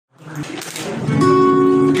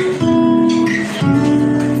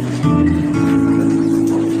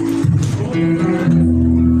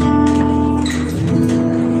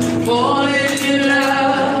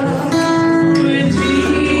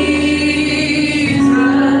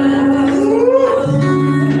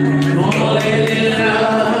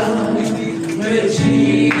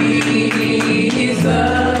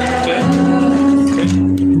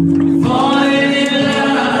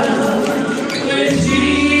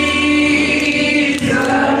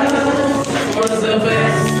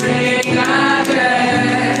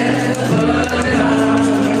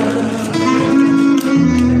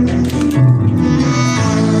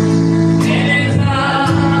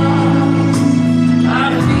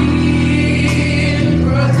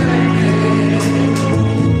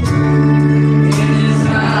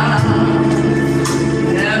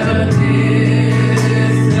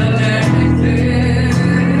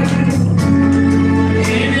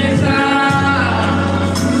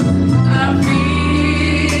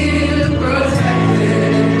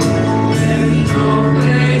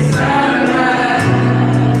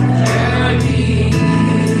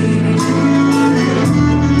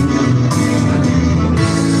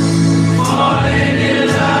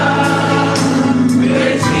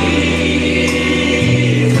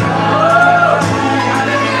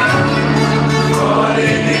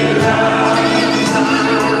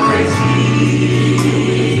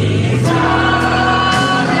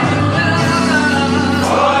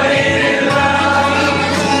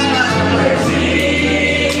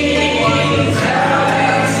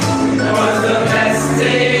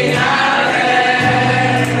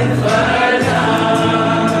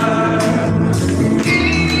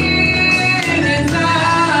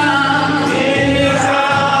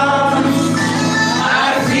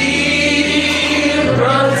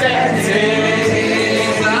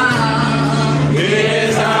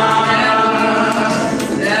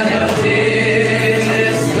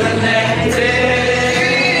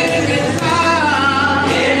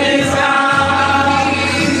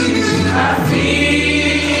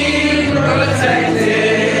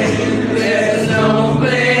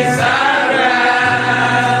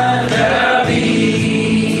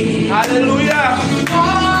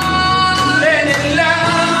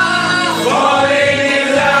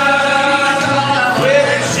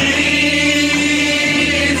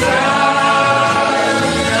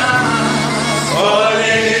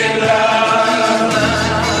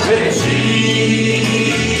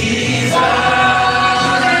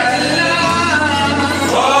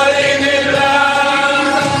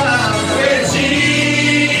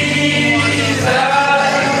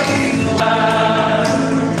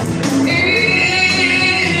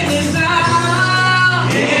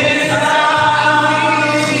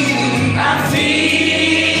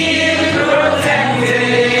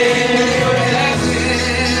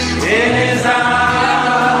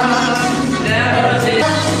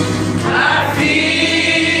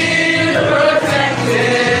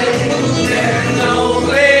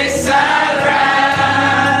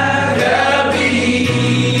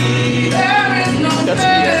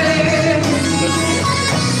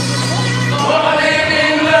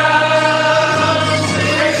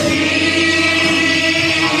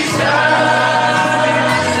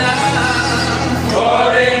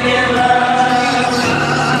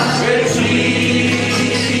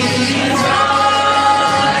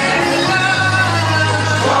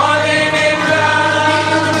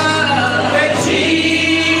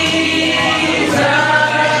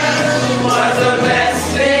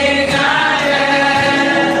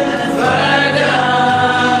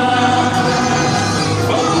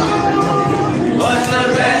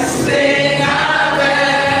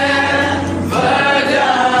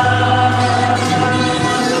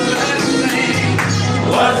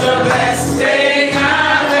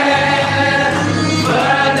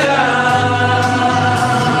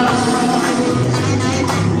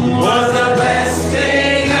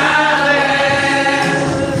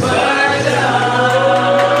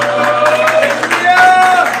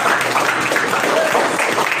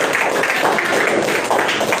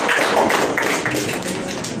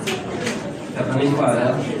Heavenly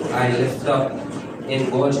Father, I lift up in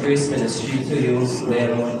God's Grace Ministry to you,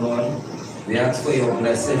 dear Lord God. We ask for your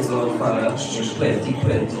blessings, Lord Father, in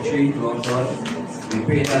 2023, Lord God. We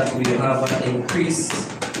pray that we will have an increase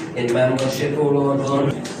in membership, O Lord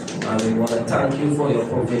God. And we want to thank you for your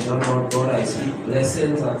provision, Lord God. I speak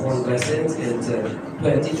blessings upon blessings into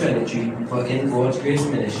 2023 for in God's Grace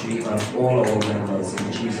Ministry and all our members.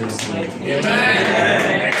 In Jesus' name. Amen.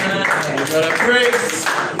 Amen. God of praise.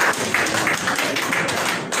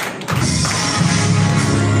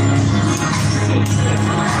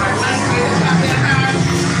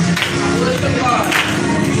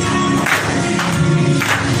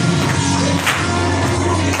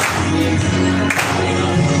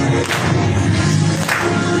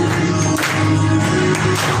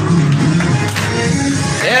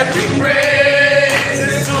 Every praise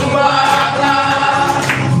is to our God.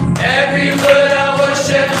 Every word of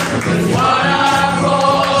worship is one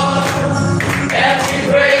accord.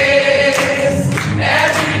 Every praise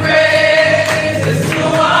is to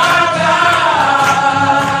our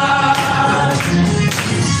God.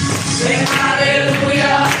 Sing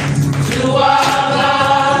hallelujah to our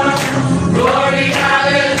God. Glory,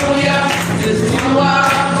 hallelujah is to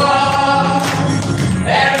our God.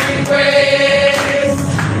 Every praise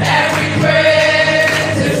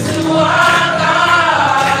is to our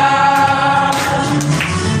God.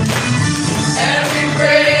 Every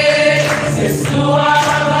praise is to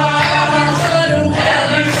our God.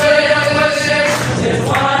 Every word of worship is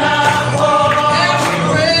one accord. Every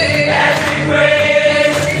praise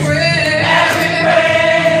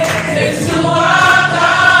is to our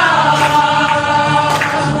God.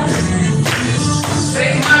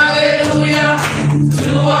 Sing hallelujah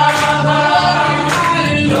to our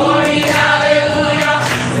God. Glory,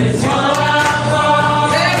 hallelujah, it's one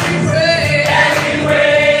accord. Every praise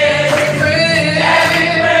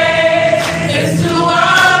is to our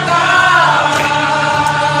God.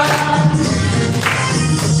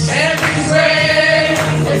 Every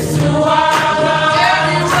praise is to our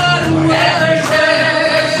God. Every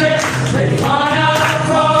praise is one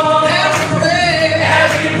accord.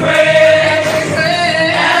 Every praise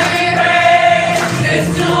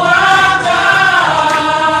is to our God.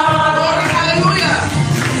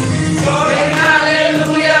 Glory,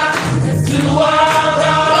 hallelujah, to our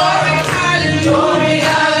God. Glory,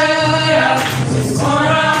 hallelujah, it's one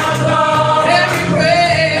accord. Every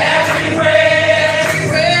praise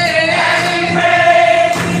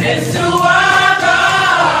is to our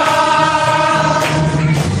God.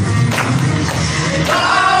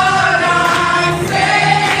 God, our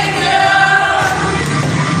Savior,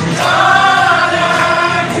 God,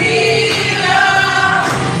 our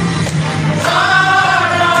healer,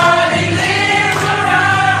 God, our deliverer.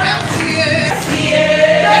 Yes, He is.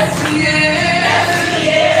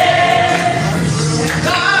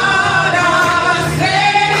 God, our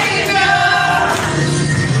Savior,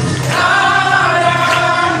 God,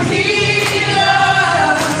 our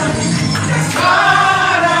healer,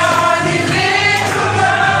 God, our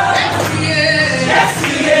deliverer. Yes,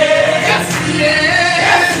 He is. Yes, He is.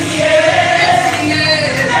 Yes, He is. Yes,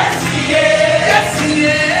 He is. Yes, He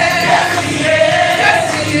is.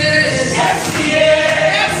 Yes, He is. Yes, He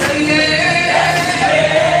is. Yes, He is.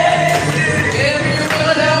 Every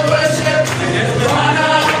word of worship is one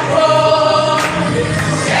accord.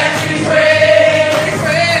 Every praise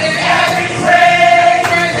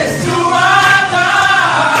is to our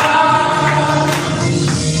God.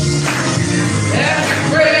 Every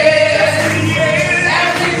praise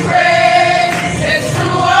is to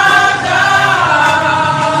our God.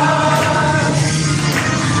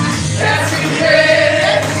 Every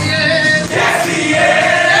praise, yes, He is. Yes, He is.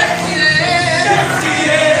 Yes, He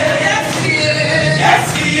is.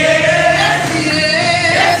 Yes, He is.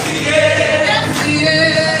 Yes, He is. Yes, He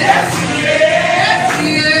is. Yes,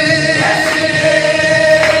 He is.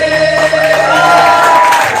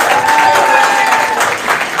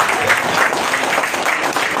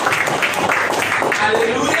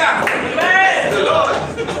 Hallelujah. Amen. The Lord.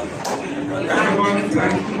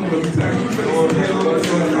 Thank you, Lord. Thank you for all the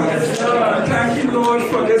Lord. Thank you, Lord,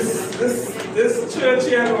 for this church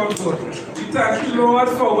here, Lord God. We thank you, Lord,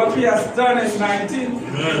 for what He has done in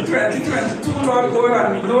 2022, Lord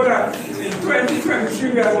God, and we know that in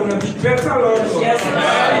 2023 we are going to be better, Lord God. Yes,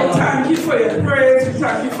 Lord. Thank you, for your praise. We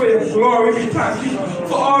thank you for your glory. We thank you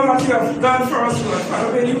for all that you have done for us, Lord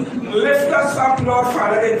Father. May you lift us up, Lord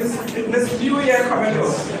Father, in this new year coming,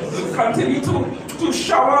 Lord. Continue to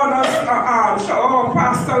shower on us, shower our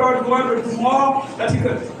pastor, Lord God, with more that he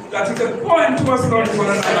could point to us, Lord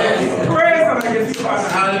God. And I give you praise and I give you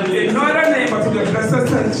honor. In no other name but in the blessed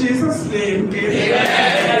Son, Jesus' name.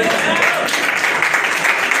 Amen.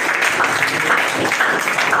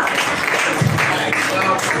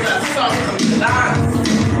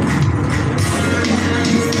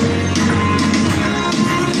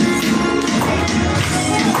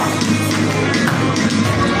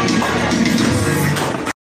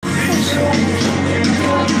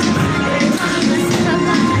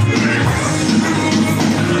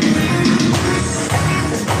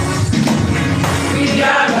 We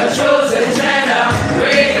are the chosen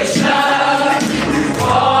generation.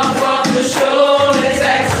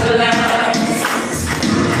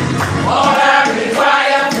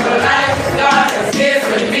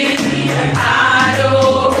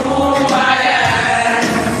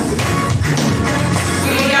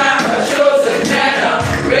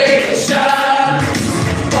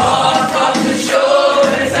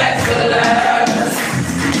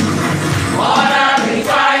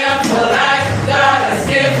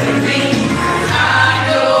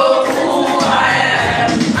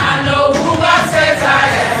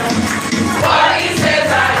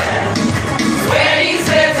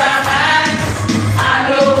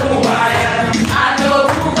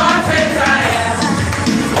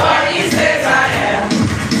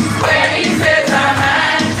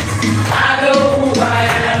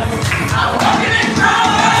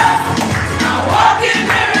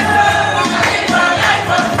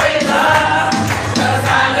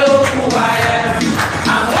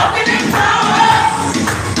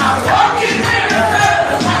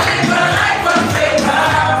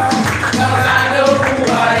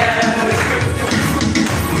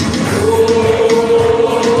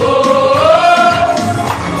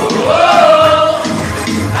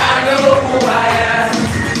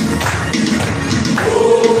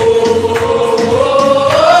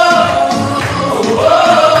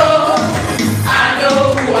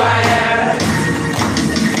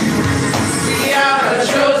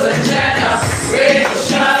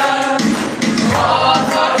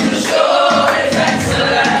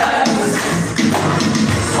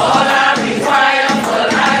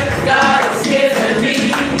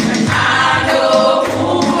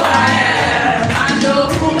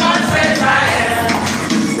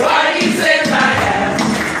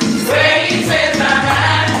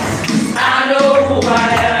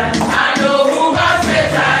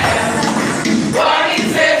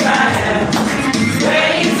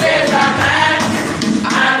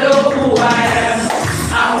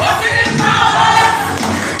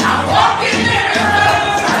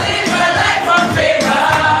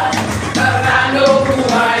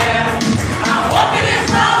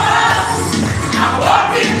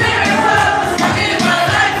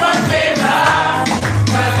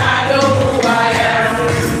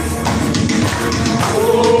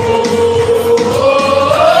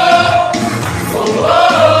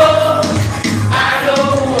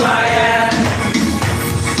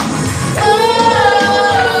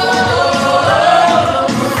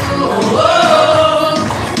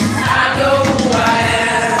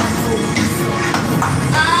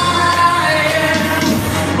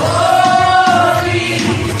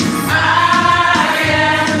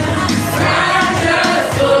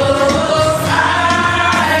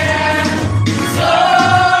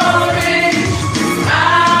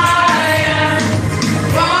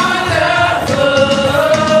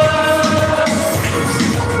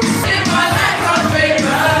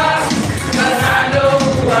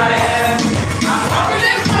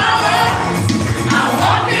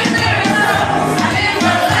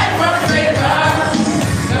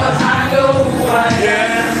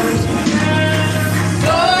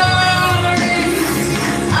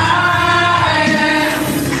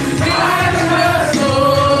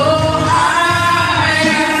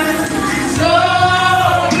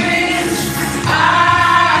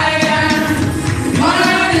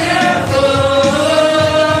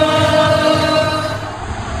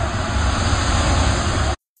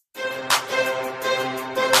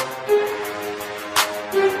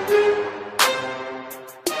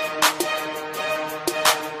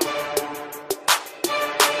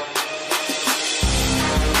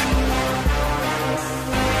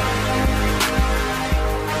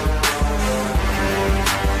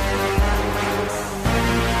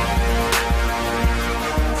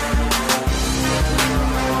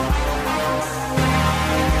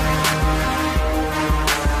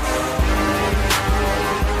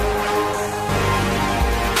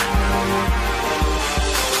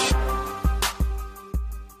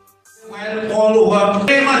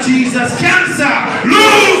 Jesus. Cancer,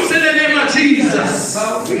 loose in the name of Jesus.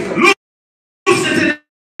 Loose it in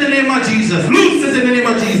the name of Jesus. Loose it in the name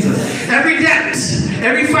of Jesus. Every debt,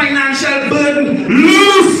 every financial burden,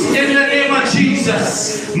 loose in the name of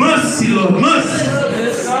Jesus. Mercy, Lord, mercy.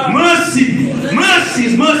 Mercy,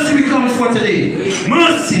 mercy, mercy we come for today.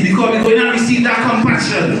 Mercy, because we're going to receive that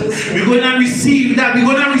compassion. We're going to receive that. We're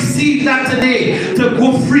going to receive that today to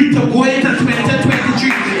go free, to go into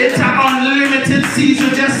 2023. It's an unlimited season.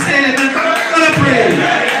 Just say it. You're going to pray.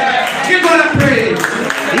 You're going to pray.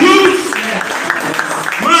 Loose.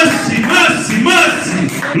 Mercy, mercy, mercy.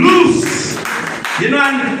 Loose. You know,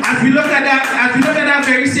 and as we look at that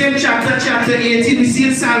very same chapter 18, we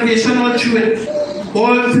see salvation all through it.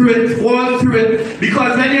 All through it.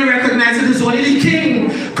 Because when you recognize it is only the king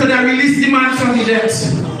could have released the man from the debt.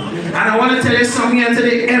 And I want to tell you something here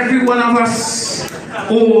today. Every one of us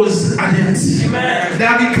owes a debt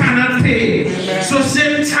that we cannot pay. So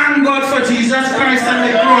say thank God for Jesus Christ on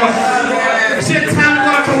the cross. Say thank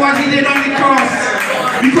God for what he did on the cross.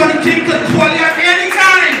 Because the king could call you at any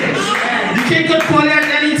time. The king could call you at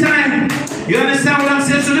any time. You understand what I'm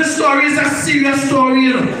saying? So this story is a serious story,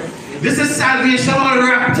 you know. This is salvation all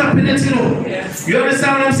wrapped up in it, you know. You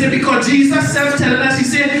understand what I'm saying? Because Jesus self telling us, he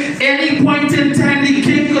said, any point in time the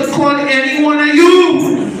king could call any one of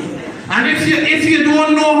you. And if you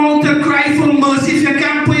don't know how to cry for mercy, if you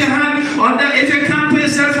can't put your hand on that, if you can't put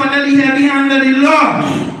yourself under the heavy hand of the Lord,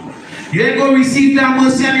 you ain't going to receive that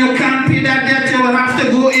mercy and you can't pay that debt. You will have to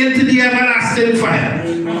go into the everlasting fire.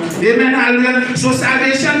 Amen. Hallelujah. So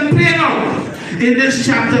salvation plain out in this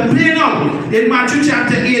chapter, plain out in Matthew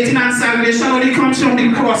chapter 18, and salvation only comes from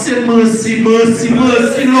the cross. Say mercy, mercy,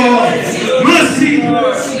 mercy, Lord. Mercy,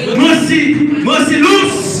 mercy, mercy,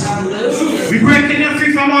 loose. We breaking you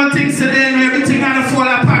free from all things today, and everything had to fall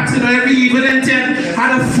apart, you know, every evil intent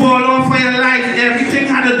had to fall off for your life, everything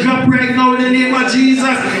had to drop right now in the name of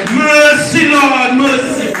Jesus. Mercy, Lord,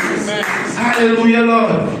 mercy. Hallelujah,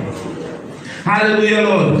 Lord. Hallelujah,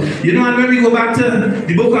 Lord. You know, and when we go back to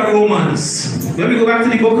the book of Romans,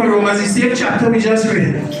 the same chapter we just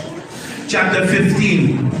read, chapter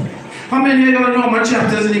 15. How many of you know how much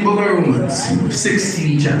chapters in the book of Romans?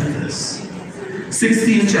 16 chapters.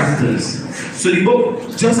 16 chapters. So the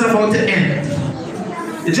book just about to end.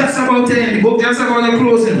 It's just about to end. The book just about to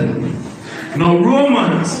close in. Now,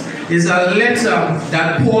 Romans is a letter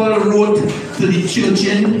that Paul wrote to the church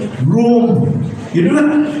in Rome. You know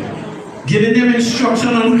that? Giving them instruction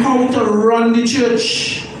on how to run the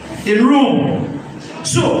church in Rome.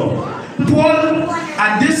 So, Paul,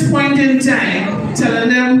 at this point in time, telling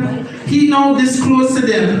them, he now disclosed to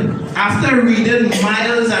them, after reading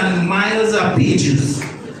miles and miles of pages.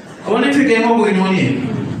 I wonder if you get what's going on here.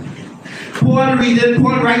 Paul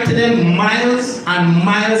write to them miles and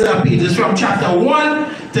miles of pages. From chapter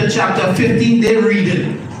 1 to chapter 15, they read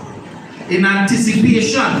it in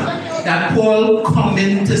anticipation that Paul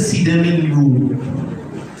coming to see them in Rome.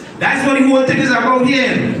 That's what the whole thing is about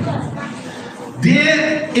here.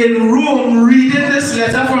 They're in Rome reading this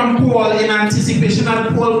letter from Paul in anticipation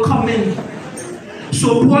that Paul coming.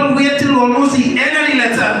 So Paul waited till almost the end of the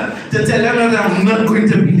letter to tell them that I'm not going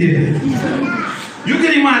to be there. You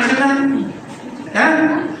can imagine that?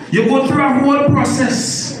 Eh? You go through a whole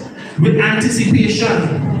process with anticipation.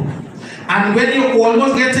 And when you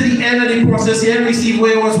almost get to the end of the process, you receive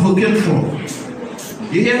what you was looking for.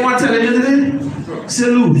 You hear what I'm telling you today? Say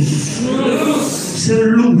loose. Say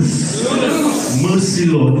loose. Mercy,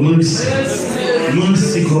 Lord. Mercy.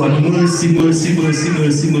 Mercy, God. Mercy, mercy, mercy,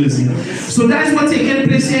 mercy, mercy. So that's what's taking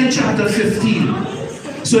place here in chapter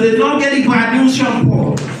 15. So they don't get the bad news from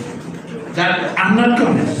Paul that I'm not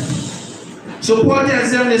coming. So Paul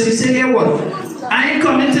tells them this. He said, hey, what? I ain't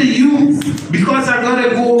coming to you because I got to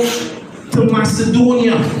go to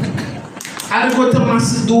Macedonia. I had to go to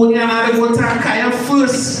Macedonia and I had to go to Achaia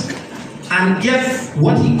first and get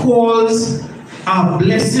what he calls a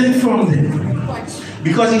blessing from them.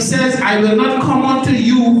 Because he says, I will not come unto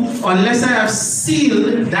you unless I have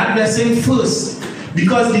sealed that blessing first.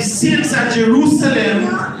 Because the saints at Jerusalem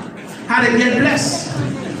had to get blessed.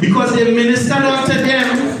 Because they ministered unto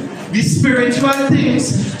them the spiritual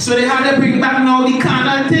things. So they had to bring back now the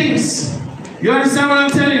carnal things. You understand what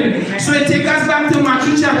I'm telling you? So it takes us back to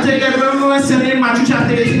Matthew chapter 11. Remember I said in Matthew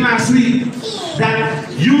chapter 18 last week that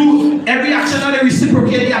every action that they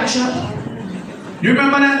reciprocate the action. You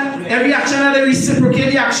remember that? Every action that they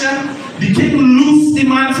reciprocate the action. The king loosed the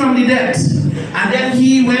man from the debt. And then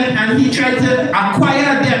he went and he tried to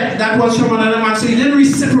acquire debt that was from another man. So he didn't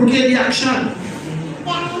reciprocate the action.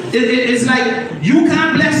 It's like you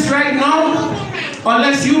can't bless right now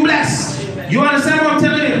unless you bless. You understand what I'm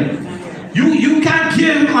telling you? You can't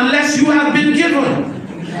give unless you have been given.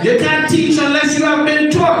 You can't teach unless you have been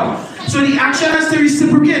taught. So the action has to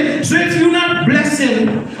reciprocate. So if you're not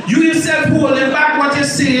blessing, you yourself holding back what you're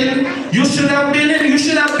saying, you should have been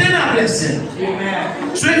a blessing.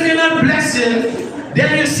 Amen. So if you're not blessing,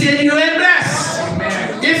 then you say you ain't blessed.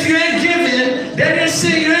 Amen. If you ain't giving, then you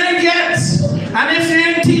say you ain't get. And if you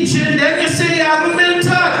ain't teaching, then you say you haven't been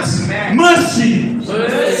taught. Amen. Mercy.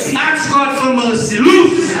 Ask God for mercy.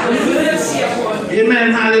 Loose.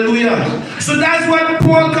 Amen. Hallelujah. So that's what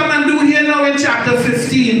Paul come and do here now in chapter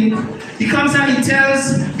 15. He comes and he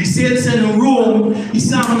tells the saints in Rome, he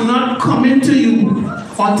said, I'm not coming to you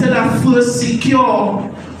until I first secure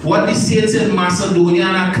what the saints in Macedonia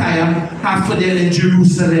and Achaia have for them in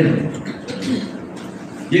Jerusalem.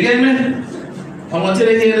 You get me? I want you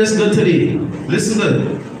to hear this good today. Listen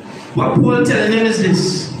good. What Paul telling them is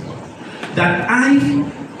this, that I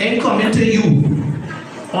ain't coming to you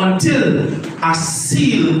until I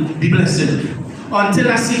seal the blessing,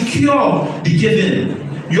 until I secure the giving.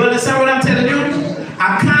 You understand what I'm telling you?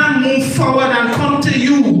 I can't move forward and come to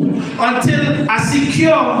you until I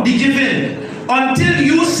secure the giving. Until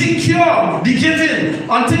you secure the giving,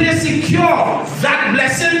 until you secure that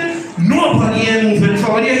blessing, nobody ain't moving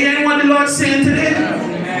forward. You hearing what the Lord's saying today?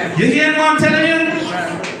 You hearing what I'm telling you?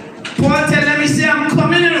 Paul tell them, he say, I'm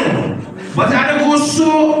coming in. But I don't go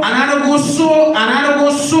so, and I don't go so, and I don't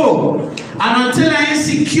go so. And until I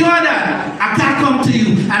secure that, I can't come to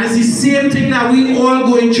you. And it's the same thing that we all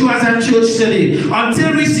going through as a church today.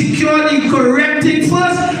 Until we secure the correct thing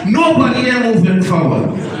first, nobody ain't moving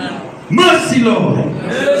forward. Mercy, Lord.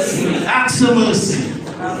 Mercy. Ask for mercy.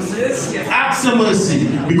 Ask for mercy.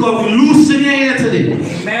 Because we're losing here today.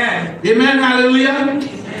 Amen. Amen. Hallelujah.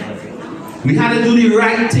 We had to do the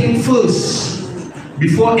right thing first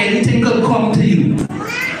before anything could come to you.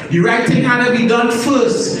 The right thing had to be done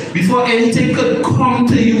first before anything could come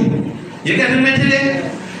to you. You getting me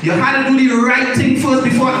today? You had to do the right thing first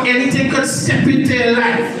before anything could step into your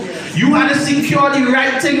life. You had to secure the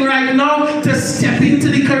right thing right now to step into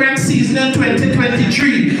the correct season in 2023.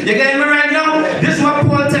 You getting me right now? This is what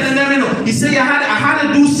Paul telling them, you know. He said, I had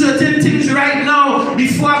to do certain things right now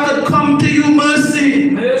before I could come to you. Mercy.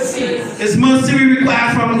 Mercy. It's mercy we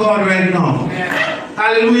require from God right now. Yeah.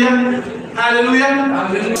 Hallelujah. Hallelujah.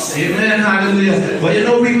 Hallelujah. Amen. Hallelujah. But you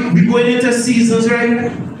know, we going into seasons, right?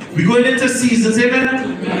 We going into seasons,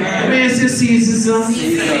 amen? Amen. Seasons.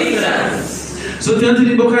 So turn to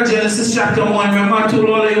the book of Genesis chapter 1. Remember I told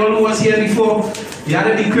all of you who was here before, you had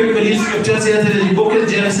to be quick with these scriptures here today. The book of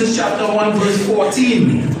Genesis chapter 1 verse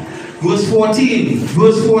 14. Verse 14.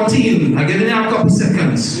 Verse 14. I'm giving you a couple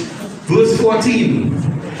seconds. Verse 14.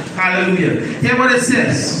 Hallelujah. Hear what it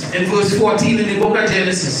says in verse 14 in the book of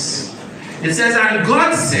Genesis. It says, and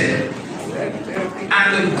God said,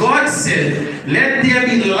 let there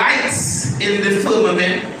be lights in the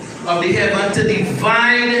firmament of the heaven to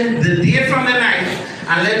divide the day from the night,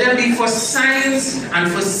 and let them be for signs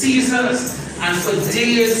and for seasons and for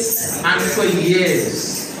days and for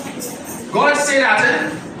years. God said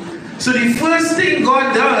that. So the first thing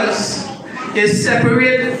God does is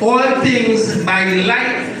separate all things by the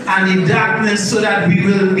light and the darkness so that we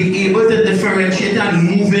will be able to differentiate and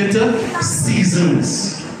move into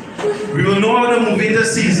seasons. We will know how to move into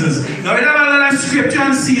seasons. Now we have a lot of scripture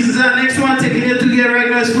on seasons. The next one taking it together right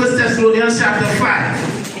now is 1 Thessalonians chapter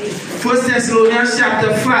 5. 1 Thessalonians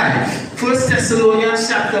chapter 5. 1 Thessalonians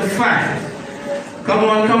chapter 5. Come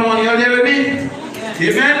on, you all there with me?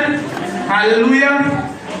 Amen? Hallelujah.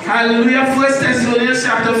 Hallelujah. 1 Thessalonians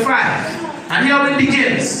chapter 5. And here it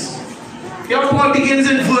begins. Here Paul begins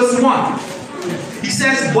in verse 1. He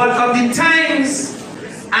says, but of the times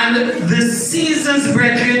and the seasons,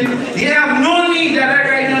 brethren, they have no need that I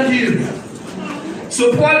write unto you.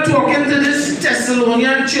 So Paul talking to this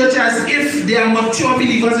Thessalonian church as if they are mature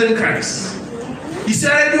believers in Christ. He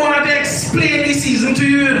said, I don't have to explain the season to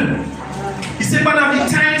you. He said, but of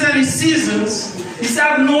the times and the seasons, he said, I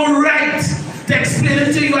have no right to explain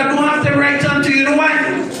it to you. I don't have to write unto you. You know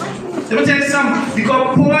why? Let me tell you something.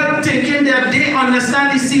 Because Paul thinking that they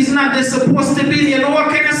understand the season that they're supposed to be. You know what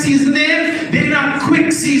kind of season they're in? They're in a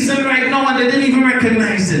quick season right now and they didn't even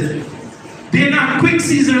recognize it. They're in a quick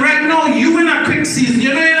season right now. You in a quick season.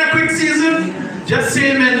 You know you're in a quick season? Just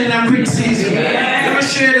say amen, in a quick season. Let me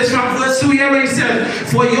share this from verse 2 here where he said,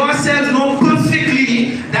 for yourselves know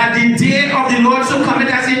perfectly that the day of the Lord shall come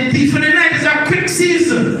as a thief in the night. It's a quick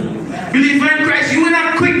season. Believer in Christ, you in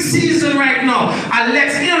a quick season right now. And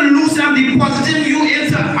let him loose and depositing you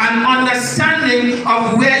into an understanding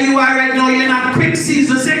of where you are right now. You're in a quick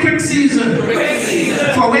season. Say quick season. Quick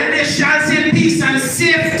season. For when they shall say peace and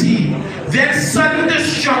safety, then sudden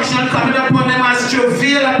destruction coming upon them as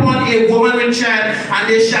travail upon a woman with child, and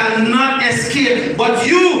they shall not escape. But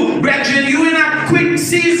you, brethren, you in a quick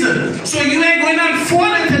season, so you ain't going to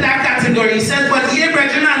fall into that category. He says, but ye,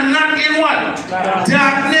 brethren, are not in what?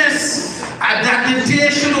 Darkness. And that the day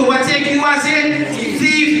should overtake you as a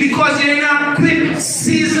thief, because you're in a quick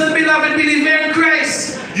season, beloved believer in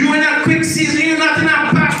Christ. You're in a quick season. You're not in a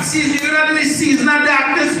past season. You're not in the season of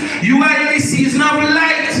darkness. You are in the season of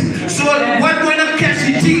light. So what's going to catch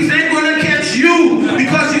the thief ain't going to catch you,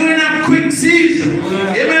 because you're in a quick season.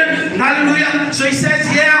 Amen. Hallelujah. So he says,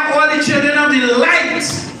 yeah, all the children of the light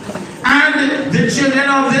and the children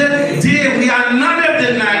of the day, we are not of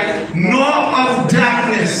the night nor of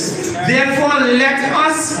darkness. Therefore let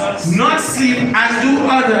us not sleep as do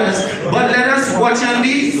others, but let us watch and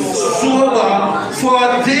be sober. For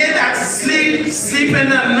they that sleep, sleep in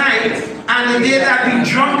the night, and they that be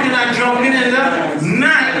drunken are drunken in the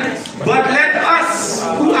night. But let us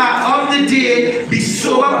who are of the day be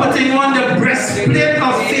sober, putting on the breastplate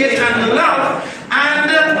of faith and love, and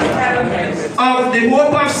of the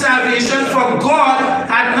hope of salvation. For God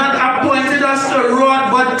had not appointed us to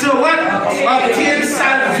wrath, but to what? Obtain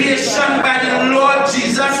salvation by the Lord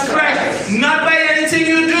Jesus Christ. Not by anything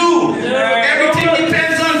you do. Everything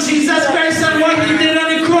depends on Jesus Christ and what he did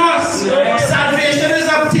on the cross. Salvation is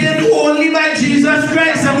obtained only by Jesus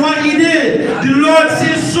Christ and what he did. The Lord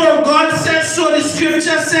says so. God says so. The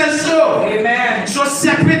scripture says so. Amen. So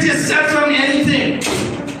separate yourself from anything,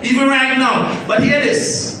 even right now. But hear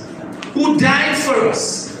this. Who died for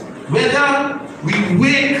us? Whether we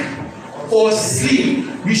wake or sleep,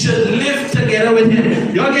 we should live together with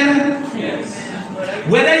him. You all get it? Yes.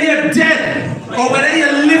 Whether you're dead or whether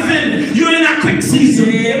you're living, you're in a quick season.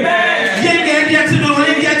 Amen. You ain't get to know, you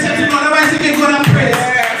ain't get to know, otherwise you can go to praise.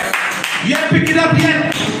 You ain't pick it up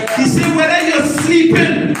yet. He said whether you're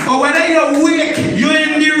sleeping or whether you're awake, you're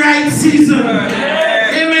in the right season.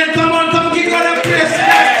 Amen. Come on, come give God a praise.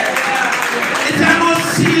 It's a no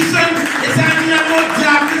season, it's a no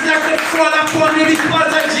darkness that can fall upon you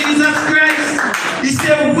because of Jesus Christ. He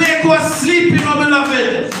said, wake or sleep, my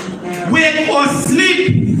beloved. Wake or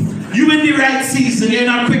sleep. You in the right season. You're in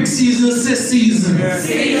a quick season, season.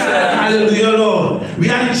 Hallelujah, Lord. We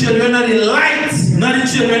are the children of the light, not the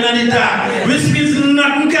children of the dark. Which means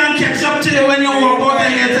nothing can catch up to you when you walk out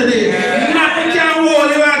here today. Nothing can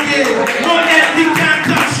hold you again. No enemy can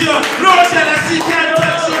touch you. No jealousy can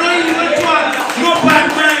touch you. No evil thought. No bad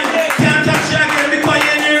mind can touch you again, because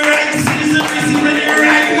you're in the right season, receiving the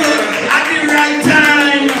right word at the right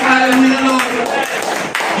time. Hallelujah, Lord.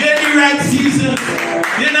 You're in the right season.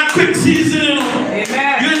 You're in a quick season, you know.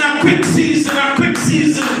 Amen. You're in a quick season,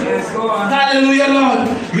 Yes, hallelujah, Lord.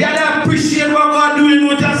 We have to appreciate what God doing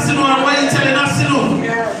with us, you know, and what He's telling us, you know.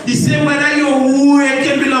 He said, whether you're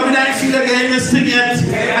waking, beloved, I feel again this thing yet.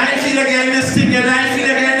 I feel again this thing yet. I feel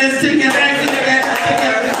again this thing yet. I feel again this thing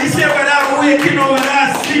yet. He said, whether I'm waking or whether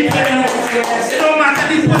I'm sleeping, you know. No matter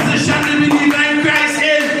the position the believer in Christ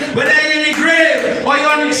is, whether you're in the grave or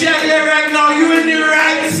you're on the chair here right now, you're in the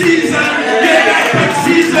right season. You're in the right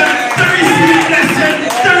season to receive blessing,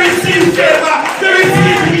 to receive favor, to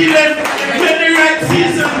receive healing. You're in the right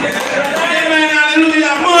season. Amen.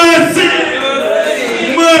 Hallelujah. Mercy.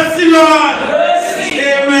 Mercy, Lord.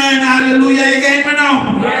 Amen. Hallelujah. You get me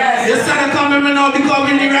now? You start coming me now because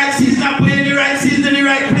we're in the right season. I'm in the right season, in the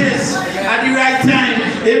right place, at the right time.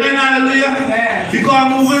 Amen. Hallelujah. Because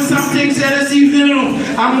I'm moving some things here this evening.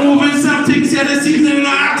 I'm moving some things here this evening.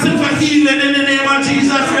 I'm asking for healing in the name of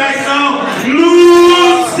Jesus right now.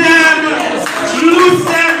 Loose them. Loose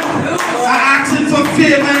them. I'm asking for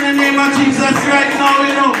favor in the name of Jesus right now,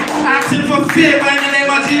 you know. Asking for favor in the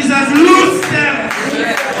name of Jesus. Loose them.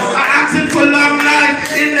 I'm asking for long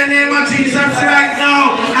life in the name of Jesus right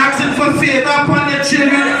now. Asking for favor upon your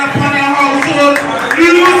children and upon your household.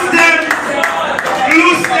 Loose them.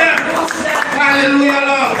 Loose them. Hallelujah,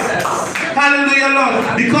 Lord. Hallelujah,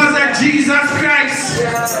 Lord. Because of Jesus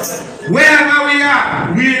Christ, wherever we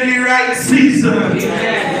are, we're in the right season.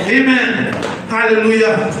 Amen.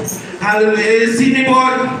 Hallelujah. Hallelujah. You see the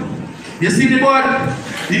board? You see the board?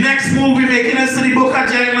 The next move we're making us to the book of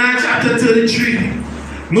Jeremiah chapter 33.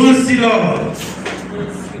 Mercy, Lord.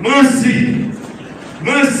 Mercy.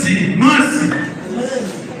 Mercy. Mercy.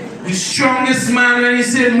 The strongest man when he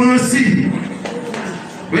said mercy.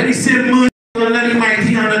 When he said mercy, under the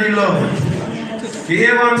mighty hand of the Lord. You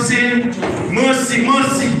hear what I'm saying? Mercy,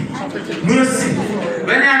 mercy, mercy.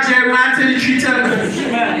 When you have Jeremiah 33, tell me.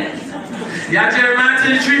 You have Jeremiah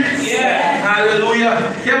 33? Yeah.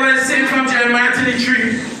 Hallelujah. Hear what it's saying from Jeremiah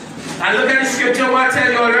 33. And look at the scripture, what I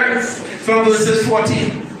tell you already. From verses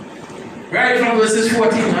 14. Right from verses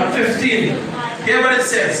 14 and 15. Hear what it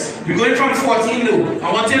says. We're going from 14 low.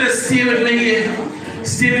 I want you to stay with me here.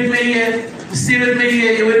 Stay with me here. Stay with me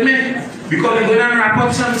here. You with me? Because we're going to wrap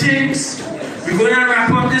up some things. We're going to wrap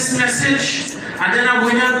up this message. And then I'm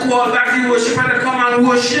going to call back the worshiper to come and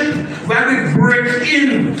worship while we break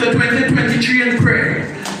into 2023 in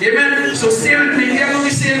prayer. Amen? So stay with me. Hear what we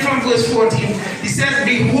saying from verse 14. He says,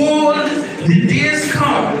 behold, the days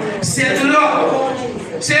come, said the Lord.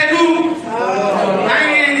 Say who?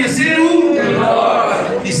 I say who?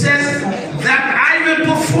 He says that I will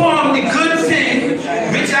perform the good thing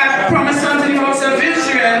which I promised unto the house of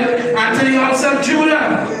Israel and to the house of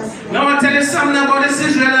Judah. Now I'll tell you something about this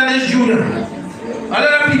Israel and this Judah. A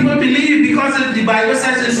lot of people believe because the Bible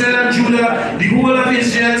says Israel and Judah, the whole of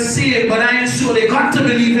Israel is saved, but I ain't sure. They got to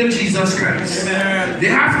believe in Jesus Christ. Amen. They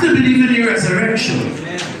have to believe in the resurrection.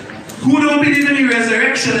 Amen. Who don't believe in the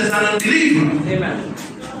resurrection is an unbeliever. Amen.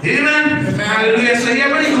 Amen. Hallelujah. So here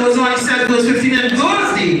when he goes on, he says, verse 15, in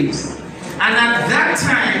those days, and at that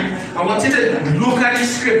time, I want you to look at the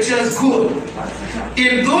scriptures good.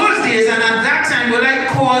 In those days and at that time will I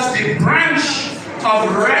cause the branch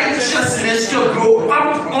of righteousness to grow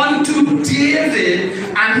up unto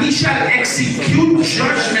David, and he shall execute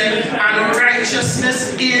judgment and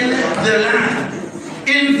righteousness in the land.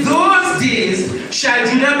 In those days shall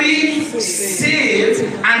Judah be saved,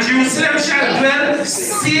 and Jerusalem shall dwell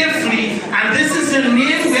safely, and this is the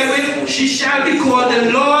name wherewith she shall be called.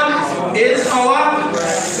 The Lord is our.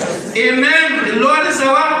 Amen. The Lord is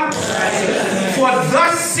our. For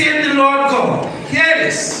thus saith the Lord God. Hear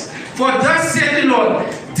this. For thus saith the Lord,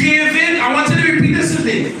 David, I want you to repeat this with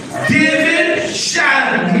me. David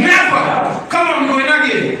shall never, come on, going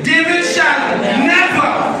again. David shall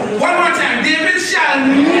never, one more time, David shall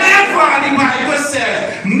never, the Bible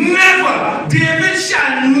says, never, David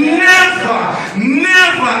shall never,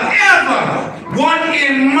 ever want a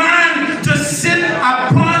man to sit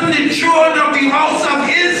upon the throne of the house of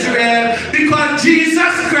Israel, because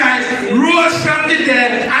Jesus Christ rose from the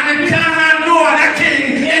dead, and it can't have no other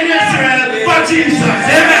king in Israel but Jesus.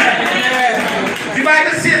 Amen. The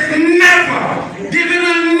Bible says never. David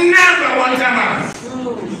will never want a man.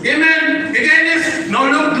 Amen. Again, this. Now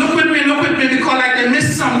look with me, because like they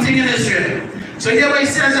missed something in Israel. So here what he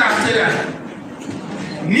says after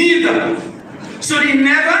that. Neither. So they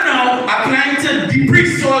never now applying to the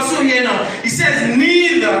priests also here now. He says,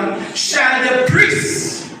 neither shall the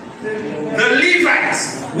priests, the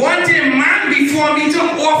Levites, want a man before me to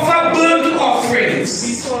offer burnt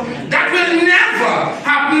offerings. That will never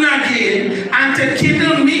happen again. And to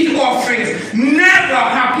kindle meat offerings. Never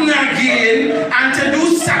happen again. And to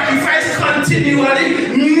do sacrifice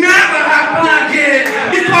continually. Never happen again.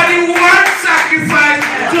 Because the one sacrifice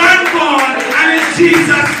done gone, and it's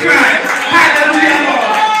Jesus Christ. Hallelujah.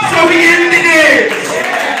 So we in the days.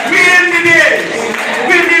 We in the days.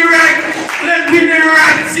 With the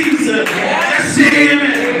right season. Just say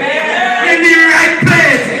amen. In the right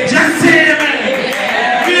place. Just say amen.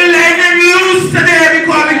 We let them loose today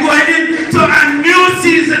because we're going into a new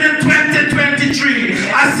season in 2023.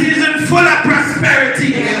 A season full of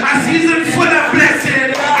prosperity. A season full of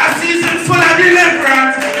blessing. A season full of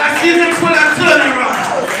deliverance. A season full of turnaround.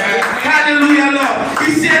 Hallelujah, Lord.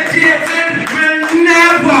 He said David will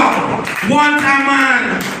never want a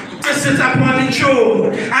man to sit upon the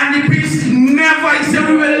throne. And the priest never, he said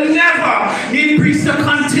we will never need priests to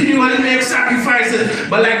continually make sacrifices.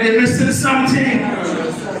 But like they're missing something.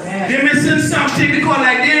 They're missing something because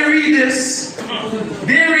like they read this.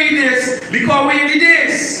 They read this because we're in the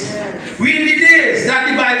days. We're in the days that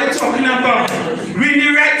the Bible talking about. We're in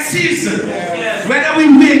the right season. Whether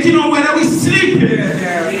we're waking or whether we're sleeping.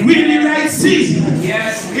 We're in the right season.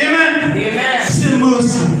 Amen. Say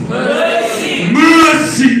mercy.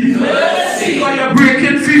 Mercy. Because you're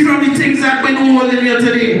breaking free from the things that have been holding you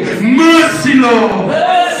today. Mercy, Lord.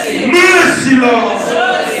 Mercy, Lord.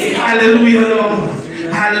 Hallelujah, Lord.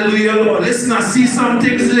 Hallelujah, Lord. Listen, I see some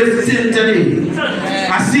things lifting today.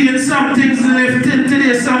 I see some things lifting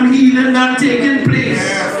today. Some healing not taking place.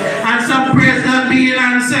 And some prayers not being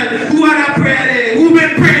answered. Who had a prayer there? Who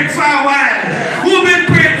been praying for a while? Who been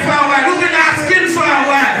praying for a while? Who been asking for a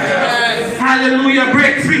while? Hallelujah.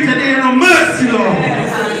 Break free today. No mercy, Lord.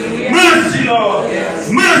 Mercy, Lord.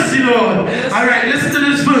 Mercy, Lord. All right, listen to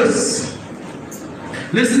this verse.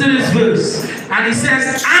 Listen to this verse. And he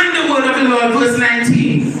says, and the word of the Lord, verse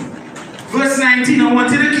 19. Verse 19, I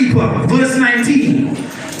want you to keep up. Verse 19.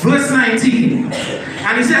 Verse 19.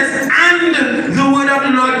 And he says, and the word of the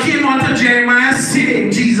Lord came unto Jeremiah,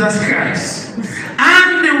 saying, Jesus Christ.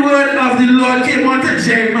 And the word of the Lord came unto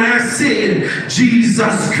Jeremiah, saying,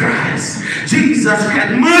 Jesus Christ,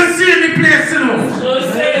 mercy in the place, you know.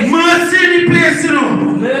 Mercy in the place, you know.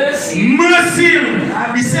 Mercy.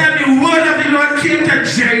 He said, the word of the Lord came to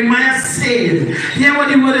Jeremiah, saying, hear what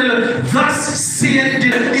the word of the Lord, thus said,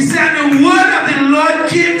 he said, the word of the Lord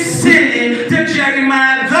came saying to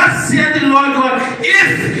Jeremiah, thus said the Lord God,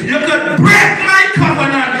 if you could break my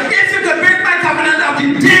covenant, of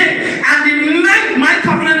the day and the night, my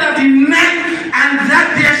covenant of the night, and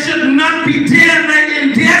that there should not be day and night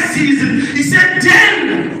in their season. He said,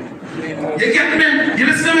 then, you get me? You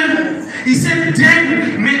listen to me? He said,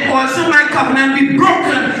 then may also my covenant be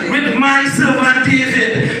broken with my servant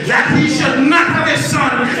David, that he should not have a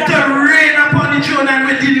son to reign upon the throne, and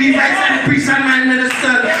with the Levites and priests and my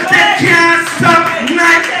ministers. They can't stop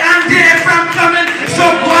night and day from coming, so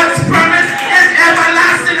God's promise is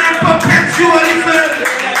everlasting and perpetually firm.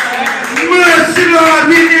 Mercy,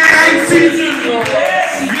 Lord, we need right season.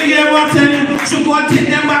 You hear what I'm telling you? So God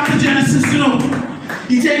take them back to Genesis, you know.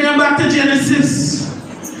 He take them back to Genesis.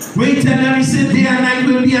 Wait till them, he said, day and night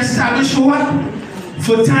will be established for what?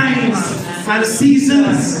 For times and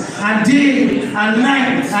seasons and day and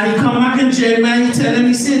night. And he come back in Jeremiah, he tell them,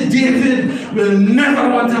 he said, David will never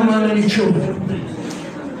want a man on the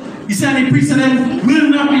throne. He said, the priests and them will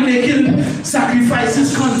not be making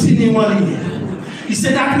sacrifices continually. He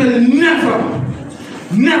said, that will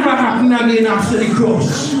never happen again after the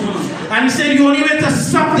cross. And he said, the only way to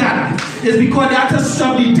stop that is because they have to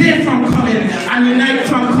stop the day from coming and the night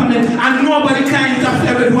from coming, and nobody can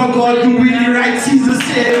interfere with what God do in the right season.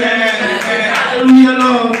 Say, hallelujah,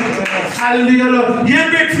 Lord. Hallelujah, Lord. You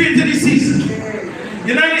ain't break free to the season.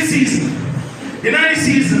 You're not in the season. You're not in the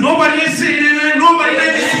season. Nobody is saying amen. Nobody is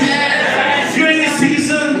in the season. You're in the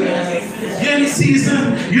season. You're in the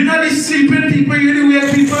season. You're not the sleeping people. You're the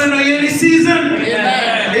weird people. No, you're in the season.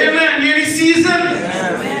 Amen. You're in the season.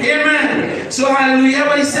 Amen. So hallelujah.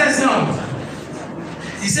 What he says now?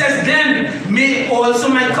 He says, then may also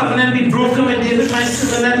my covenant be broken with David my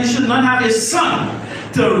servant, that he should not have a son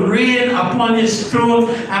to reign upon his throne,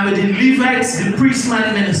 and with the Levites, the priests,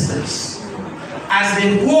 and ministers, as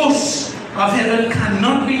the hosts of heaven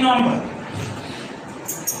cannot be numbered.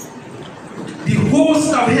 The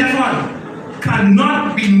host of heaven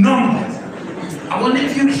cannot be numbered. I wonder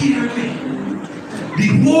if you hear me. The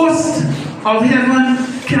host of heaven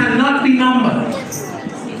cannot be numbered.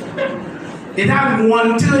 It has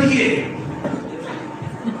 1/3 here.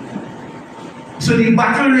 So the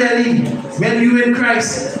battle really, when you in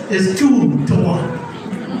Christ, is 2 to 1.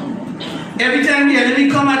 Every time the enemy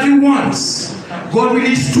come at you once, God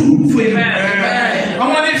release 2 for you. I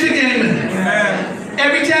wonder if you get it.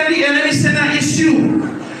 Every time the enemy send an issue,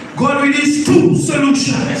 God release 2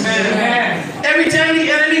 solutions. Every time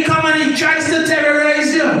the enemy come and he tries to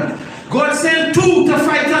terrorize you, God send 2 to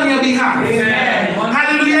fight on your behalf.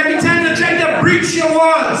 Hallelujah. Every time they try to breach your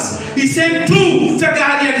walls, he sent 2 to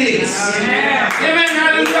guard your gates. Amen.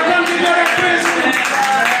 Hallelujah. Come to God and praise him.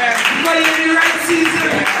 Because you're in the right season.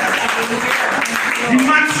 The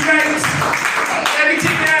man's right.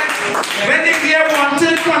 Everything that when they hear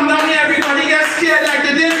 1/3 come down here, everybody gets scared like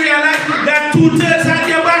they didn't realize that 2/3 had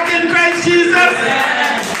your back in Christ Jesus.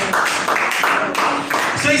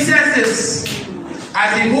 So he says this, as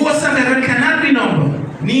the hosts of heaven cannot be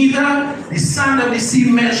numbered, neither the sand of the sea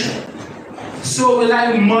measured, so will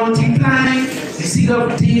I multiply the seed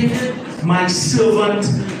of David, my servant,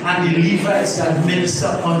 and the Levites that minister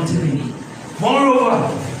unto me. Moreover,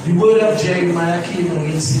 the word of Jeremiah came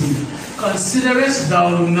and said, considerest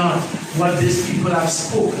thou not what these people have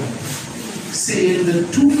spoken, saying the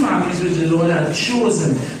 2 families which the Lord had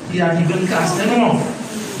chosen, he had even cast them off.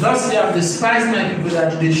 Thus they have despised my people,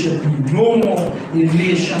 that they should be no more a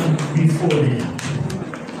nation before them.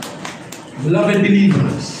 Beloved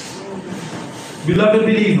believers,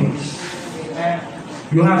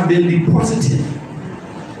 you have been deposited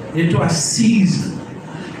into a season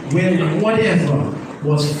where whatever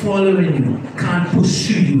was following you can't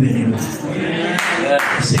pursue you anymore.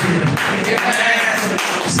 Say it.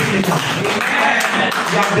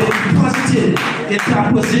 You have been deposited into a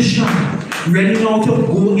position ready now to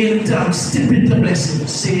go into and step into blessings.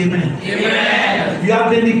 Say amen. You have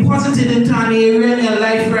been deposited into an area in your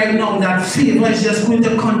life right now that favor is just going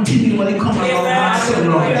to continually come around. So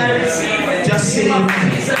Lord, just say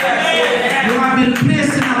amen. You have been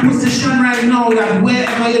placed in a position right now that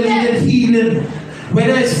wherever you needed healing,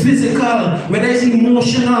 whether it's physical, whether it's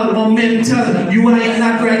emotional or mental, you are in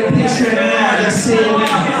that right place right now. Just say amen.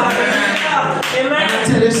 I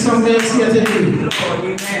tell you something else here today.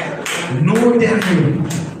 No devil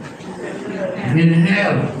in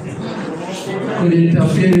hell will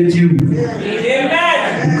interfere with you.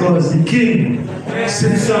 Amen. Because the King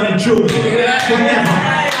sits on the throne forever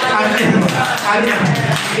and ever and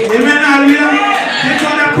ever. Amen, hallelujah. Give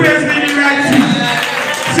God a praise in the right thing.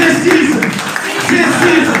 Say season. Say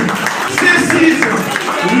season. Say season.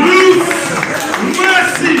 Loose.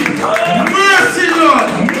 Mercy. Mercy, Lord.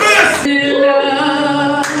 Mercy.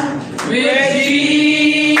 With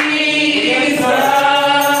Jesus.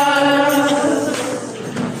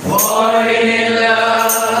 Fall in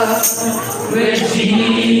love with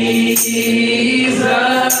Jesus.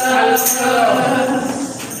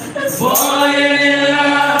 Fall in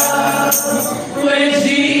love with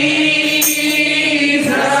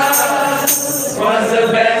Jesus was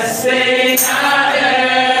the best thing I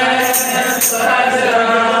ever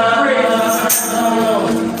done.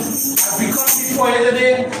 We come before you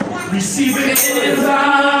today, receiving in his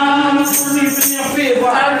arms, receiving your favor,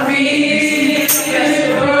 I'm being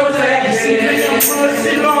protected.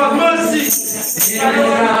 mercy, Lord, mercy. Never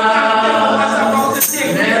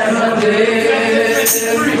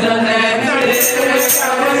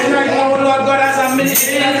Lord God, as a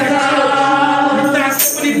minister,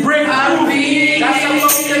 thanks for the breakthrough. That's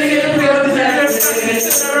about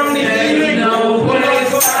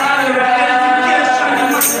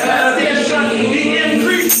the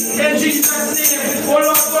increase in Jesus' name. Oh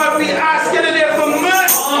Lord God, we ask you today for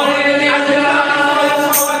mercy.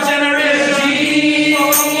 For our generation,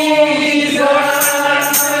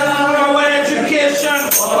 for our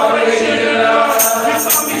education, for our children. We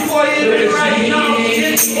come before you right now.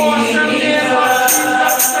 It's awesome name of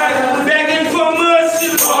Jesus Christ, begging for mercy,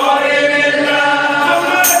 Lord. For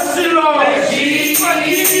mercy, Lord. For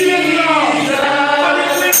healing, Lord. For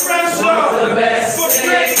deliverance, Lord. For breakthrough.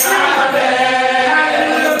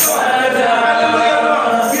 Hallelujah, Lord. Hallelujah,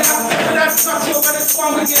 Lord. We ask for that touch over this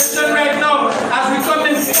congregation right now as we come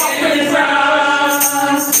in full with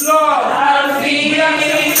Lord. We ask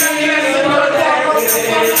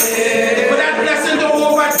for that blessing to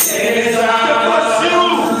overtake, to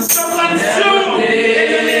pursue, to consume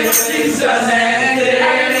in the name of Jesus.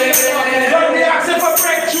 Lord, we ask for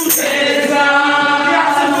breakthrough today. We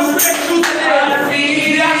ask for breakthrough today.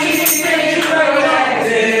 We ask for breakthrough right now.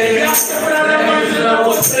 We ask for that mercy of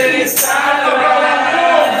our cities, of our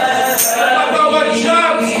home, of our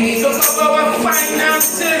jobs, of our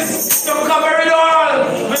finances, to cover it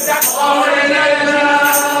all with that power and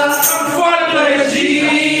come forward, Lord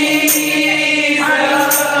Jesus.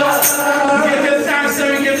 We give you thanks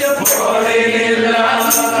and we give you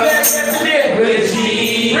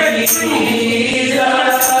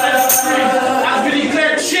as we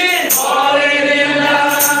declare change,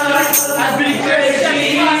 as we declare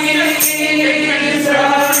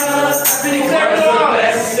as we declare love,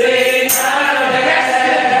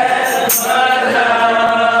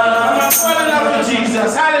 fall in love with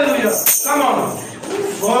Jesus. Hallelujah. Come on.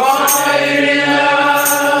 Fall in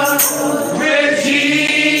love with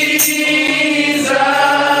Jesus.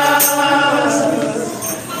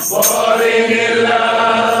 Falling in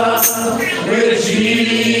love with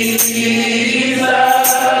Jesus.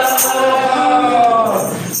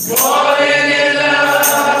 Falling in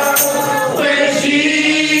love with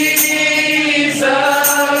Jesus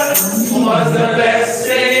was the best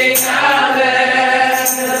thing I've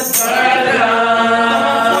ever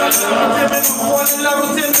done. Fall in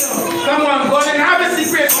love with him. Come on, go and have a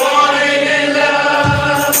secret. Falling in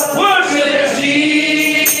love with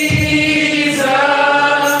Jesus.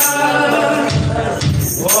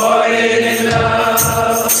 Falling in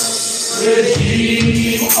love with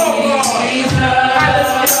Jesus. Oh God.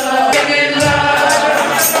 Falling in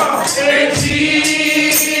love with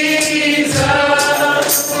Jesus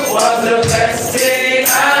was the best thing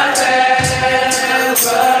I've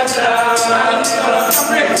ever done.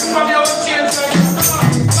 From your chains, come on.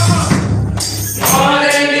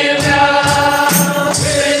 Falling in love.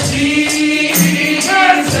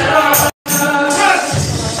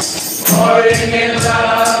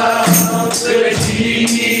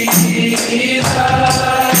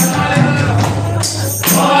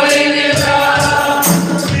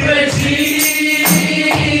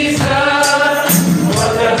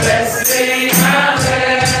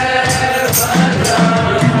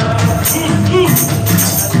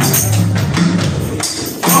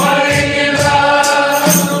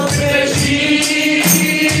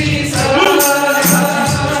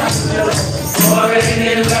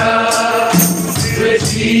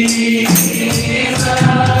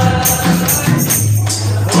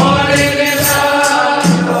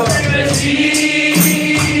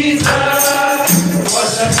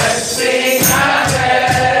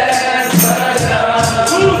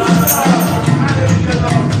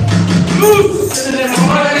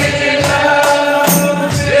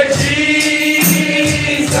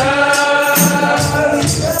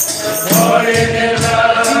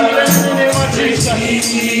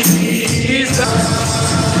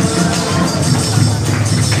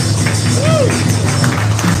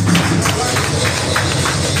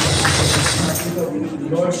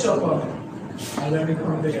 Supper and when we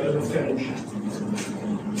come together to fellowship.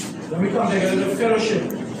 When we come together to fellowship,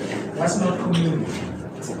 that's not communion.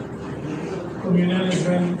 Communion is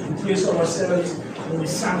when we place ourselves in the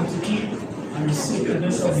sanctity and the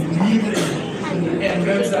sacredness of believing in the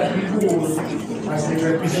emblems that we hold as they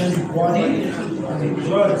represent the body and the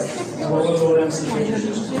blood of our Lord and Savior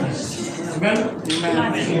Jesus Christ. Amen?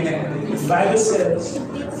 Amen. The Bible says,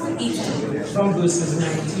 from verses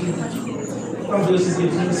 19, from verses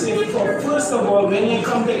 18, it says, for first of all, when you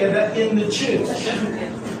come together in the church,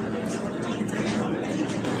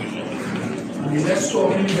 and let's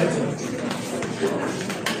talk in better.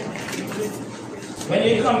 When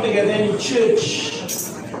you come together in church,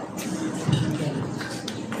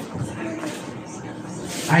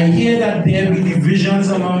 I hear that there be divisions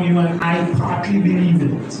among you, and I partly believe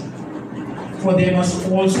it. For there must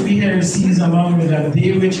also be heresies among you, that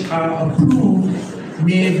they which are approved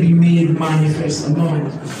may be made manifest among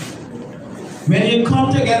you. When you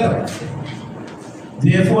come together,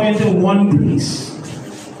 therefore into one place,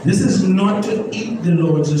 this is not to eat the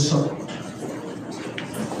Lord's Supper.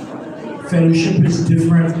 Fellowship is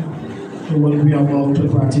different to what we are about to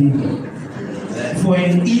partake of. For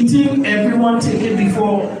in eating, everyone taketh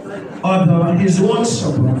before other his own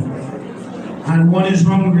supper, and one is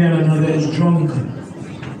hungry and another is drunk.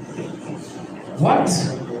 What?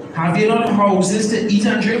 Have you not houses to eat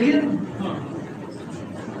and drink in?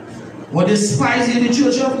 Or despise ye the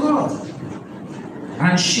church of God,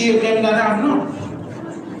 and shame them that have not?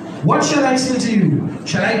 What shall I say to you?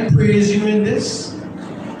 Shall I praise you in this?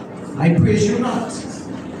 I praise you not.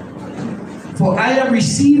 For I have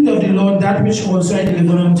received of the Lord that which also I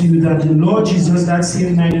delivered unto you, that the Lord Jesus, that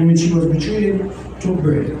same night in which he was betrayed, took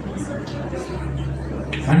bread.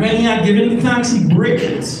 And when he had given thanks, he brake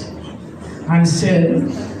it, and said,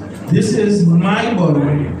 this is my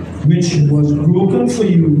body, which was broken for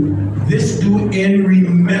you. This do in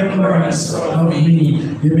remembrance of me.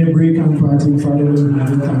 You may break and partake, Father, and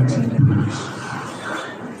give thanks and praise.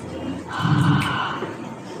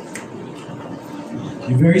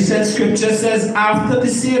 The very said scripture says, after the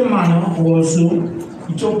same manner also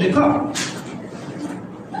he took the cup.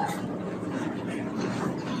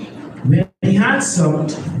 When he had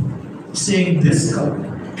supped, saying, this cup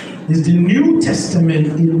is the New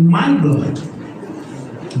Testament in my blood.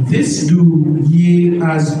 This do ye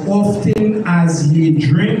as often as ye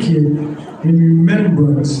drink it in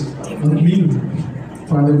remembrance of me.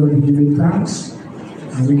 Father God, we give you thanks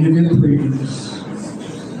and we give you praise.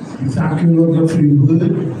 We thank you, Lord God, for your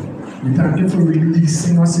word. We thank you for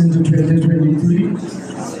releasing us into 2023,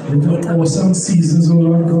 into awesome seasons, oh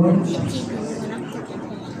Lord God,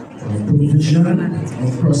 of provision,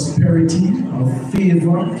 of prosperity, of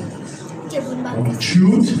favor, of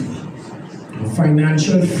truth, of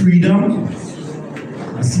financial freedom,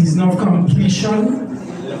 a season of completion,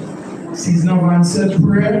 season of answered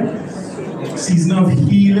prayer, season of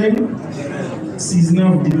healing, season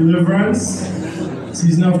of deliverance,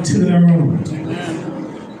 season of turnaround.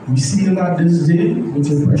 We seal that this day with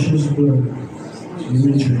your precious blood.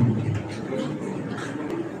 Amen.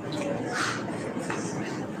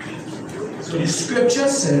 So the scripture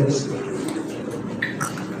says,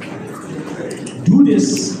 do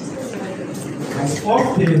this as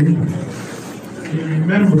often in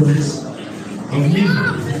remembrance of me.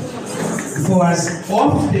 For as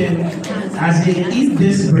often as ye eat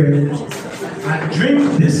this bread and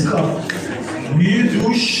drink this cup, you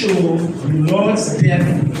do show the Lord's death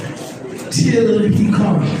till he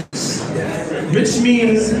comes. Which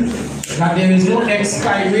means that there is no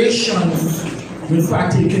expiration with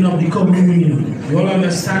partaking of the communion. You all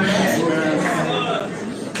understand that?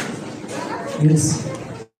 Yes.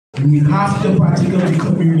 We have to partake of the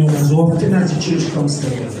communion as often as the church comes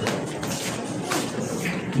together.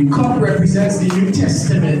 The cup represents the New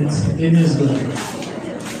Testament in his blood.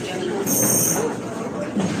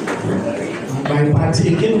 By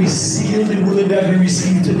partaking, we seal the word that we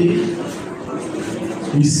received today.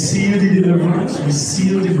 We seal the deliverance, we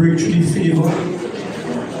seal the breakthrough, the favor,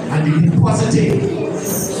 and the depositing.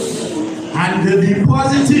 And the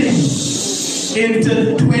depositing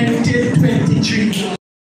into 2023.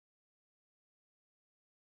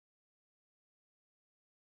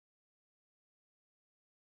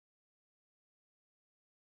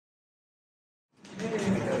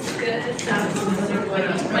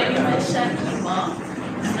 My name is Shakima.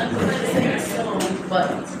 I'm going to sing a song, but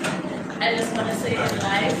I just want to say in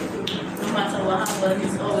life, no matter what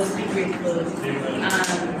happens, always be grateful.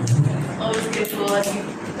 And always give God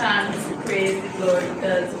thanks, praise, glory,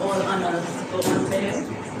 because all honors go unto Him.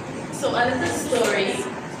 So a little story.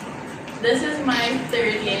 This is my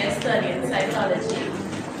third year studying psychology.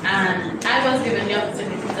 And I was given the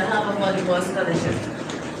opportunity to have a volleyball scholarship.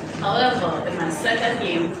 However, in my second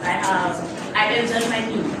game, I injured my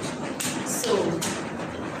knee. So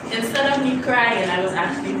instead of me crying, I was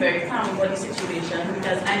actually very calm about the situation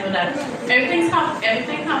because I know that everything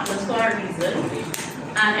happens for a reason.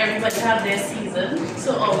 And everybody have their season,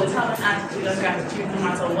 so always have an attitude of gratitude no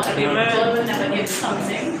matter what. God will never give you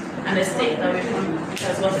something and it's taken away from you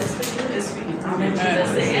because what is for you is for you. Amen. Jesus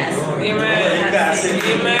say yes.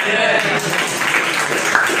 Amen.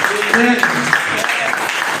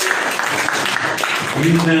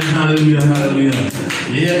 Amen. Hallelujah. Hallelujah.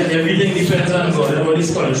 Yeah, everything depends on God and what the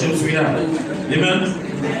scholarships we have. Amen.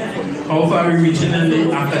 How far we reaching in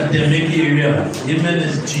the academic area? Amen.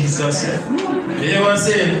 Is Jesus. You know what I'm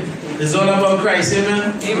saying? It's all about Christ,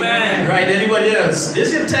 amen? Amen. Right, anybody else? This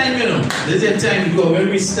is your time, you know. This is your time to go. When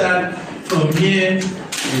we start from here,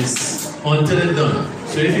 it's until it's done.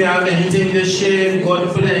 So if you have anything to share,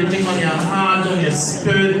 God put anything on your heart, on your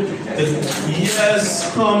spirit,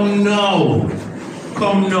 yes, come now.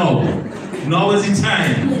 Come now. Now is the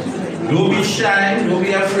time. Don't be shy, don't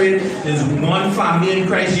be afraid. There's one family in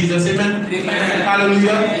Christ Jesus, amen? Amen.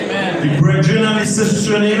 Hallelujah. Amen. The brethren and the sisters,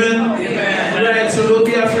 amen? Amen. Right, so don't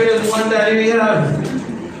be afraid. There's one daddy we have.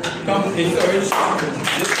 Come, encourage.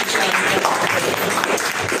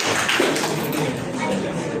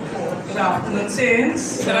 Good afternoon,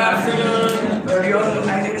 saints. Good afternoon. Early on,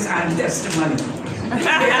 my name is Anne Testimony.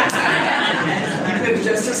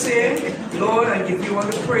 Just to say, Lord, I give you all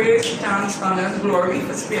the praise, thanks, honor, and glory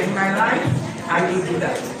for sparing my life. I will do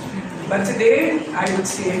that. But today, I would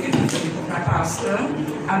say to my pastor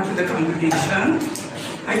and to the congregation,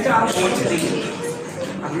 I thank God today.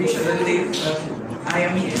 I'm richer than late, but I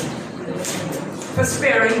am here. For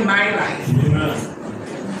sparing my life.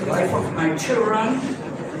 The life of my children,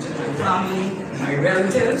 my family, my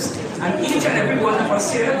relatives, and each and every one of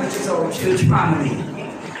us here, which is our church family.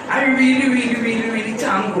 I really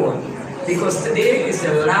thank God because today is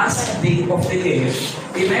the last day of the year.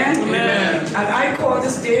 Amen? Amen. And I call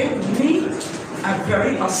this day, me, a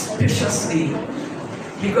very auspicious day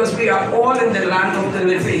because we are all in the land of the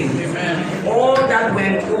living. Amen. All that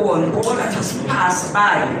went on, all that has passed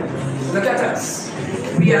by. Look at us.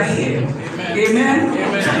 We are here. Amen.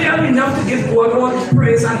 Amen. So we have enough to give God all the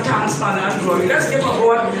praise and thanks, honor, and glory. Let's give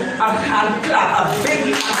God a hand clap, a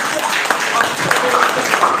big hand clap.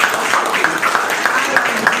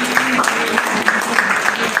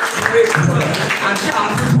 And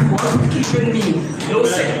thankful for God keeping me. No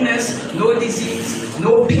sickness, no disease,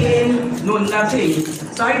 no pain, no nothing.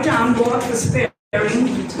 So I thank God for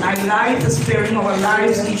sparing my life, for sparing our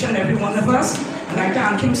lives, each and every one of us. And I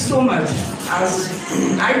thank Him so much as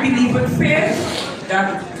I believe with faith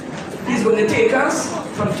that He's going to take us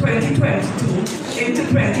from 2022 into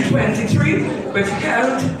 2023 with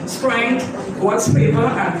health, strength, God's favor,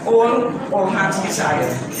 and all our heart's desire.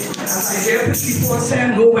 As I hear people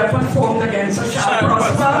saying, no weapon formed against us shall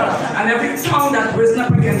prosper, and every tongue that risen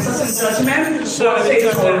up against us in judgment, God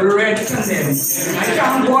is already condemned. I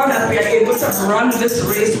thank God that we are able to run this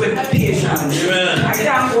race with patience. Amen. I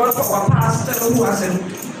thank God for our pastor who God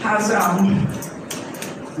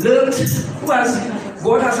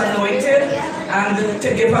has anointed, and to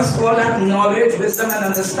give us all that knowledge, wisdom, and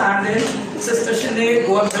understanding. Sister Sinead,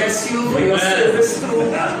 God bless you for your service through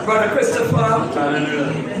Brother Christopher,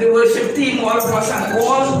 the worship team, all of us, and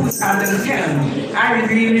all who's under him. I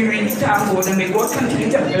really thank God, and may God continue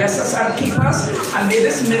to bless us and keep us, and may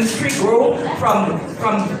this ministry grow from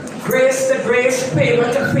grace to grace,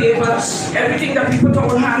 favor to favor. Everything that we put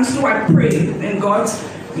our hands to, I pray in God's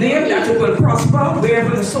name that it will prosper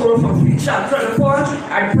wherever the soul of our feet shall tread upon.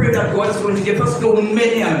 I pray that God is going to give us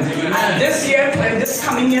dominion. And this year, this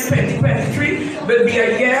coming year, 2023, will be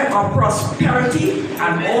a year of prosperity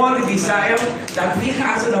and all the desire that we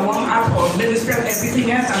have in our heart for ministry and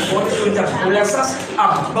everything else. And God is going to bless us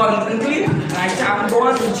abundantly. And I thank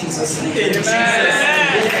God in Jesus' name. In Jesus' name.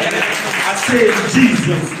 I say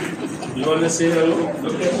Jesus. You want to say hello?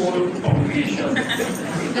 Look at the whole congregation.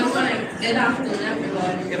 Good morning. Good afternoon,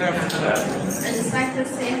 everyone. Good afternoon. I just like to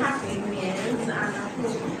say Happy New Year's, and I hope you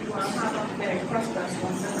will have a very prosperous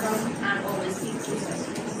one to come and always keep Jesus.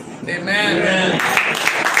 Amen. Amen.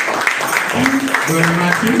 Brother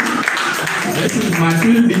Matthew, this is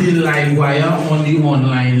Matthew be the live wire on the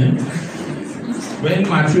online. When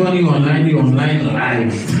Matthew on the online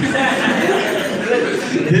live.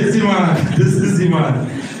 This is the man.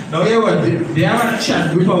 Now, yeah, what? They have a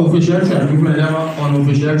chat group, an official chat group, and they have an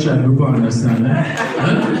unofficial chat group, I understand.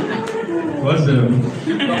 What's the?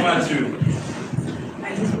 Come on, you. I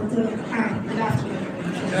just want to, good afternoon.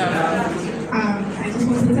 I just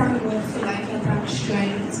want to thank God for life and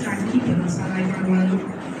strength and keeping us alive and well.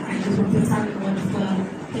 I just want to thank God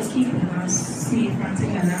for just keeping us safe and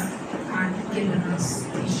together and giving us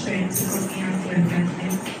the strength to come here and represent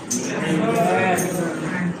Him.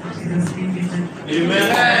 And Jesus' name, amen. Amen.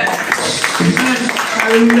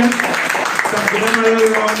 Hallelujah. So give them a little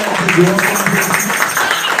round and to go up.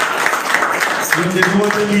 When they go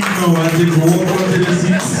to leave now and they go up onto the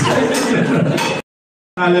seats.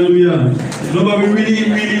 Hallelujah. No, but we really,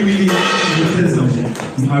 let me tell you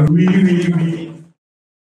something. I really